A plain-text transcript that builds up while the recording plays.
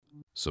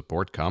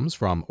Support comes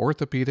from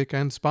Orthopedic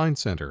and Spine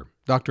Center.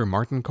 Dr.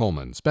 Martin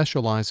Coleman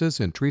specializes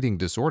in treating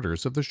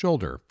disorders of the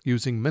shoulder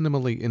using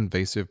minimally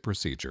invasive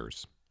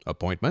procedures.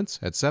 Appointments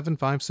at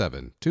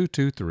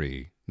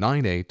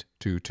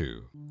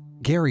 757-223-9822.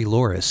 Gary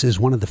Louris is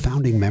one of the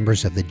founding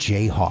members of the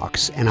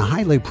Jayhawks and a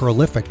highly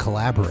prolific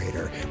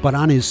collaborator. But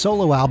on his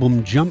solo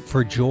album, Jump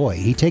for Joy,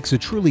 he takes a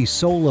truly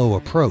solo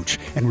approach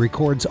and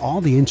records all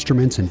the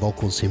instruments and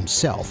vocals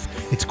himself.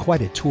 It's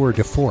quite a tour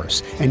de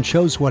force and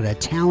shows what a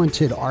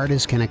talented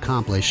artist can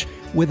accomplish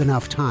with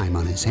enough time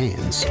on his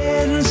hands.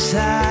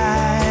 Inside,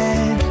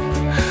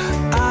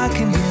 I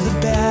can hear the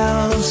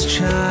bells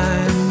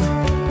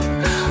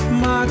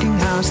chime, marking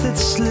hours that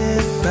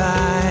slip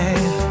by,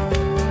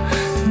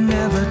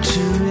 never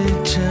to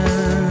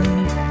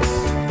return.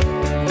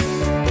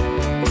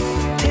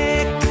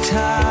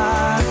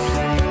 Tick-tock,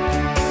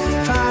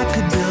 if I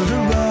could build a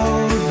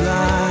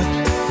roadblock,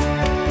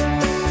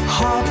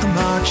 halt the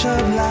march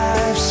of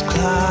life's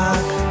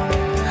clock,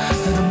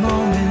 let a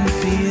moment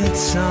be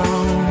its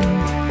own.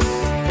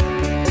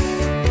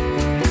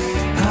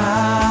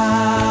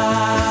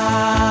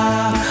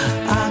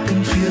 I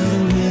can feel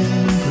the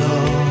wind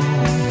blow,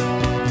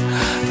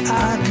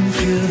 I can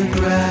feel the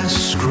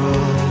grass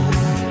grow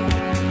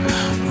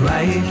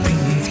right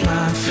beneath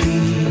my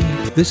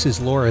feet. This is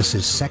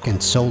Louris'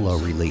 second solo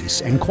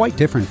release, and quite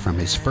different from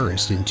his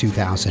first in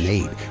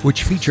 2008,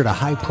 which featured a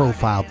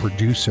high-profile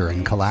producer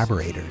and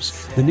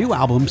collaborators. The new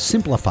album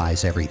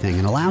simplifies everything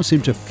and allows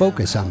him to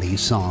focus on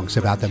these songs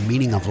about the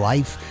meaning of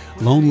life,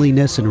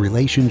 loneliness and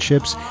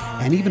relationships,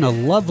 and even a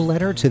love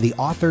letter to the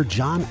author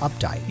John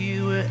Updike.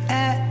 You were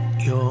at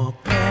your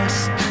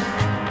best,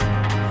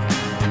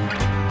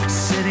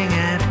 sitting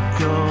at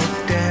your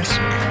desk,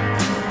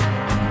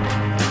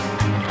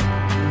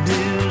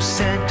 new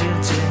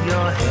sentence in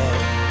your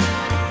head.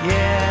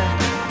 Yeah,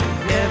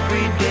 the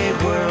everyday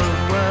world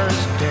was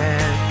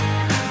dead.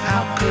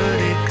 How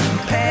could it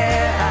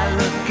compare? I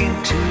look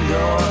into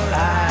your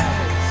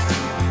eyes.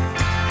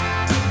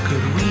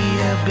 Could we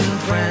have been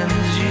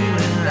friends, you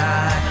and I,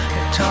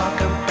 and talk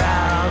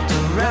about the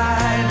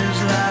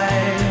writer's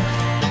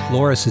life?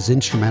 Louris'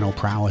 instrumental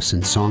prowess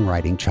and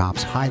songwriting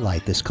chops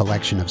highlight this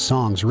collection of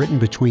songs written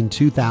between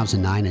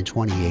 2009 and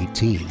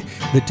 2018.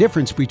 The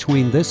difference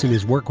between this and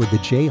his work with the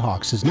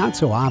Jayhawks is not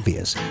so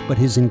obvious, but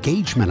his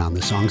engagement on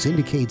the songs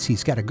indicates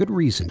he's got a good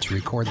reason to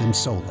record them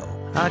solo.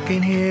 I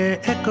can hear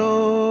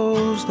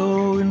echoes,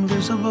 though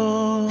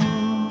invisible,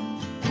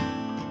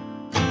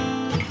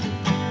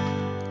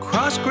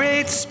 cross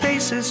great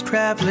spaces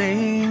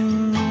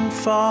traveling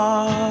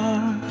far.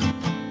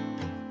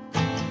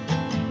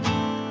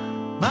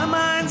 My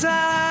mind's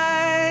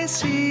eye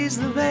sees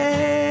the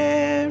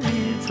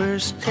very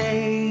first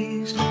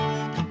taste.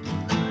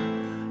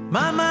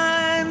 My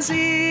mind's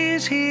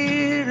ears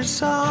hear a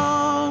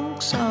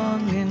song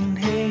sung in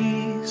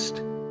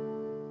haste.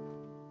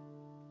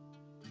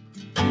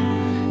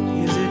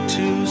 Is it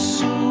too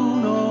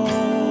soon, or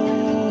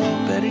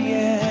better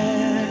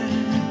yet,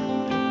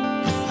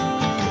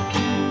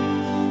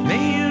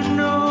 may you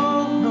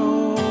know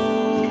no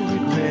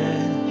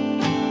regret?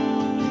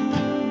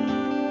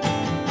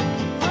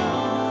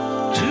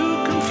 Too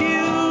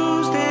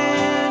confused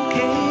and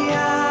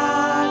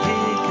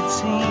chaotic it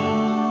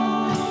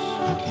seems,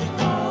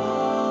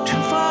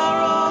 too far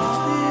off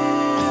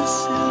this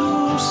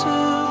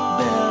elusive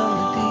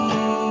melody.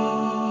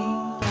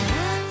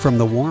 From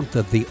the warmth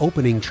of the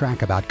opening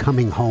track about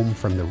coming home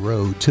from the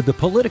road to the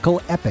political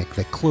epic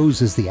that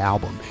closes the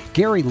album,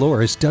 Gary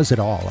Louris does it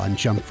all on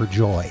Jump for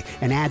Joy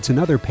and adds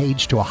another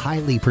page to a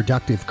highly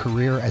productive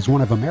career as one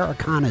of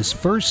Americana's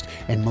first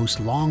and most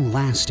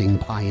long-lasting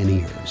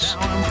pioneers.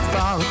 I'm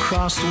far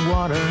across the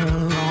water,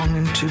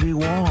 longing to be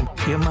warm.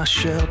 You're my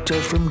shelter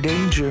from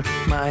danger,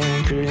 my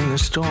anchor in the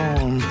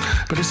storm.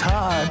 But it's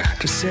hard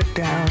to set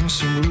down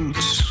some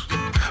roots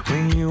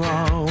when you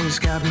always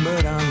got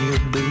mud on your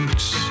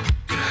boots.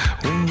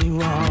 When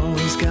you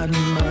always got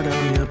mud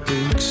on your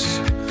boots.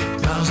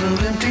 Miles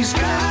of empty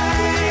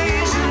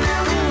skies and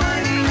never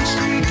lighting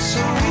streets,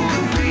 so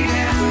incomplete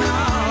and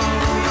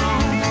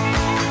numb.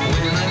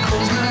 When I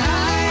close my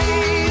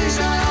eyes,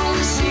 I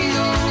only see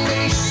your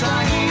face.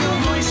 I hear your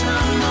voice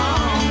unknown.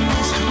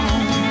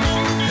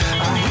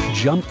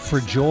 Jump for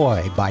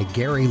Joy by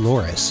Gary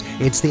Louris.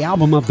 It's the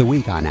album of the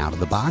week on Out of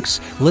the Box.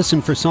 Listen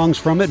for songs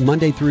from it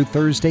Monday through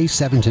Thursday,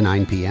 7 to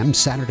 9 p.m.,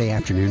 Saturday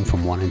afternoon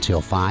from 1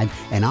 until 5,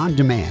 and on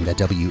demand at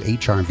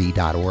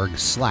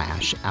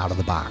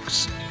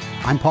whrv.org/outofthebox.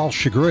 I'm Paul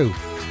Chagru.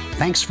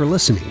 Thanks for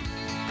listening.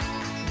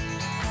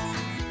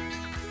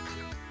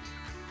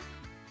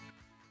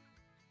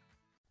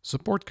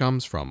 Support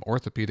comes from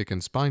Orthopedic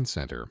and Spine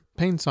Center.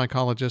 Pain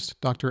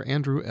psychologist Dr.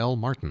 Andrew L.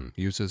 Martin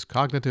uses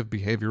cognitive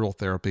behavioral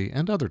therapy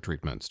and other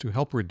treatments to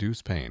help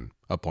reduce pain.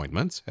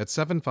 Appointments at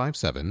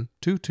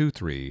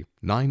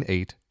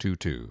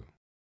 757-223-9822.